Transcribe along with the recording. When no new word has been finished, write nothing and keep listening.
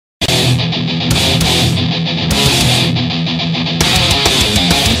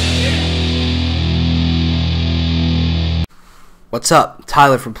What's up?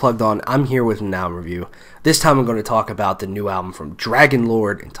 Tyler from Plugged On. I'm here with an album review. This time I'm going to talk about the new album from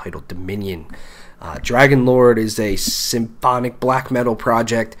Dragonlord entitled Dominion. Dragonlord is a symphonic black metal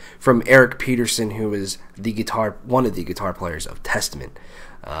project from Eric Peterson, who is one of the guitar players of Testament.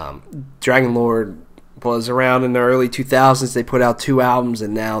 Dragonlord was around in the early 2000s. They put out 2 albums,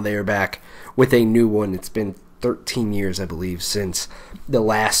 and now they are back with a new one. It's been 13 years, I believe, since the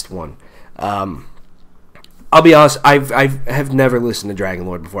last one. I'll be honest, I've never listened to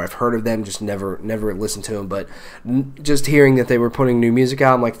Dragonlord before. I've heard of them, just never listened to them. But just hearing that they were putting new music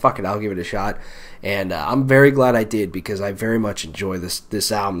out, I'm like, fuck it, I'll give it a shot. And I'm very glad I did, because I very much enjoy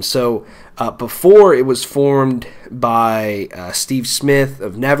this album. So before, it was formed by Steve Smith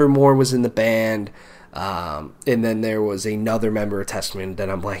of Nevermore was in the band, and then there was another member of Testament that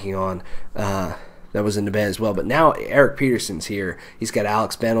I'm blanking on that was in the band as well. But now Eric Peterson's here. He's got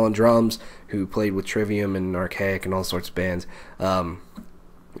Alex Bennell on drums, who played with Trivium and Archaic and all sorts of bands.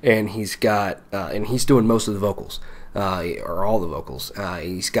 And he's got and he's doing most of the vocals, or all the vocals.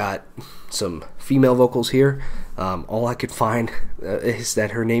 He's got some female vocals here. All I could find is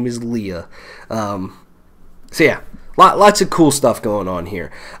that her name is Leah. So yeah, lots of cool stuff going on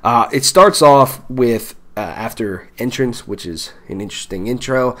here. It starts off with after Entrance, which is an interesting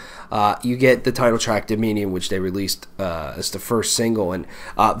intro, you get the title track Dominion, which they released as the first single, and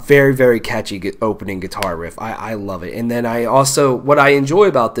very, very catchy opening guitar riff. I love it. And then what I enjoy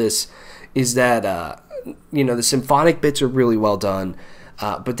about this is that the symphonic bits are really well done,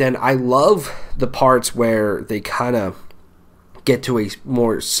 but then I love the parts where they kind of get to a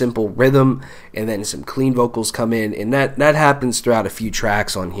more simple rhythm, and then some clean vocals come in, and that happens throughout a few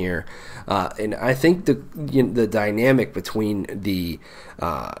tracks on here. And I think the dynamic between the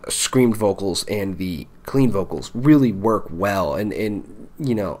screamed vocals and the clean vocals really work well, and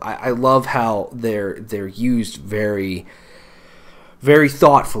I love how they're used very, very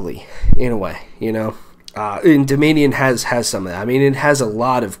thoughtfully in a way, And Dominion has some of that. I mean, it has a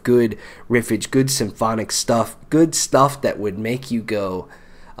lot of good riffage, good symphonic stuff, good stuff that would make you go,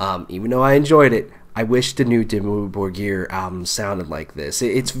 even though I enjoyed it, I wish the new Dimmu Borgir album sounded like this.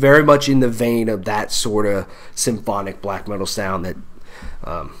 It's very much in the vein of that sort of symphonic black metal sound that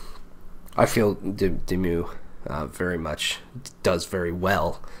I feel Dimmu very much does very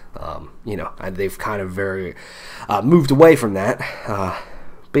well. They've kind of very moved away from that.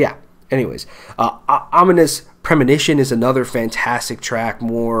 But yeah. Anyways, Ominous Premonition is another fantastic track,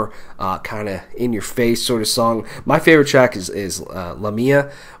 more kind of in-your-face sort of song. My favorite track is Lamia,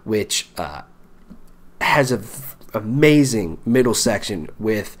 which has an amazing middle section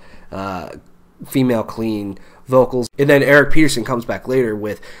with female clean vocals. And then Eric Peterson comes back later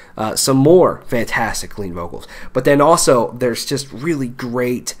with some more fantastic clean vocals. But then also, there's just really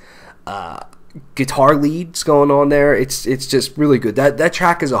great guitar leads going on there. It's just really good. That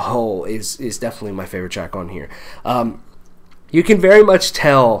track as a whole is definitely my favorite track on here. You can very much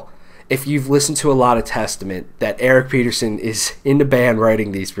tell, if you've listened to a lot of Testament, that Eric Peterson is in the band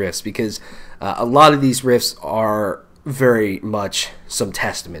writing these riffs, because a lot of these riffs are very much some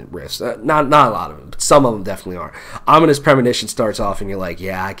Testament riffs. Not a lot of them, but some of them definitely are. Ominous Premonition starts off and you're like,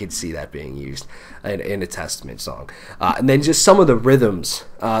 yeah, I could see that being used in a Testament song. And then just some of the rhythms,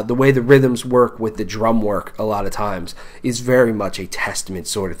 the way the rhythms work with the drum work a lot of times is very much a Testament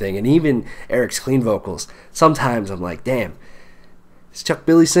sort of thing. And even Eric's clean vocals, sometimes I'm like, damn, is Chuck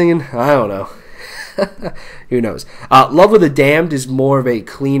Billy singing? I don't know. Who knows? Love of the Damned is more of a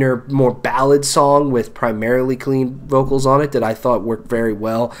cleaner, more ballad song with primarily clean vocals on it that I thought worked very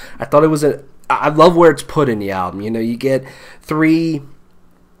well. I love where it's put in the album. You get 3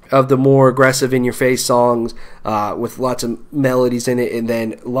 of the more aggressive in-your-face songs with lots of melodies in it, and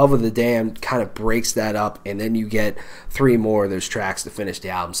then Love of the Damned kind of breaks that up, and then you get 3 more of those tracks to finish the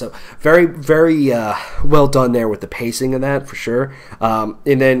album. So very, very well done there with the pacing of that, for sure. And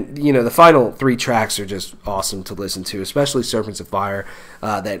then, the final 3 tracks are just awesome to listen to, especially Serpents of Fire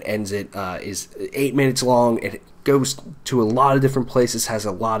that ends it, is 8 minutes long. It goes to a lot of different places, has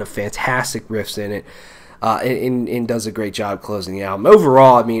a lot of fantastic riffs in it. And does a great job closing the album.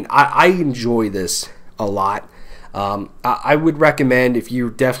 Overall, I mean, I enjoy this a lot. I would recommend, if you're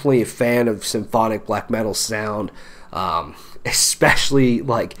definitely a fan of symphonic black metal sound, especially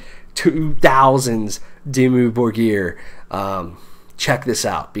like 2000s Dimmu Borgir, check this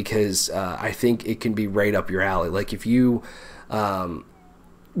out, because I think it can be right up your alley. Like, if you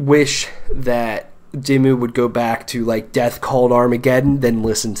wish that Dimmu would go back to like Death Called Armageddon, then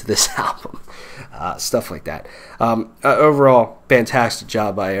listen to this album. Stuff like that. Overall, fantastic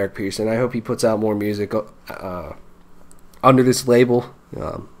job by Eric Peterson. I hope he puts out more music under this label,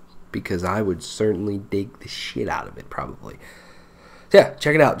 because I would certainly dig the shit out of it, probably. yeah,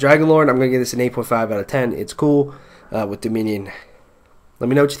 check it out. Dragonlord, I'm going to give this an 8.5 out of 10. It's cool with Dominion. Let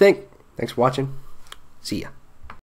me know what you think. Thanks for watching. See ya.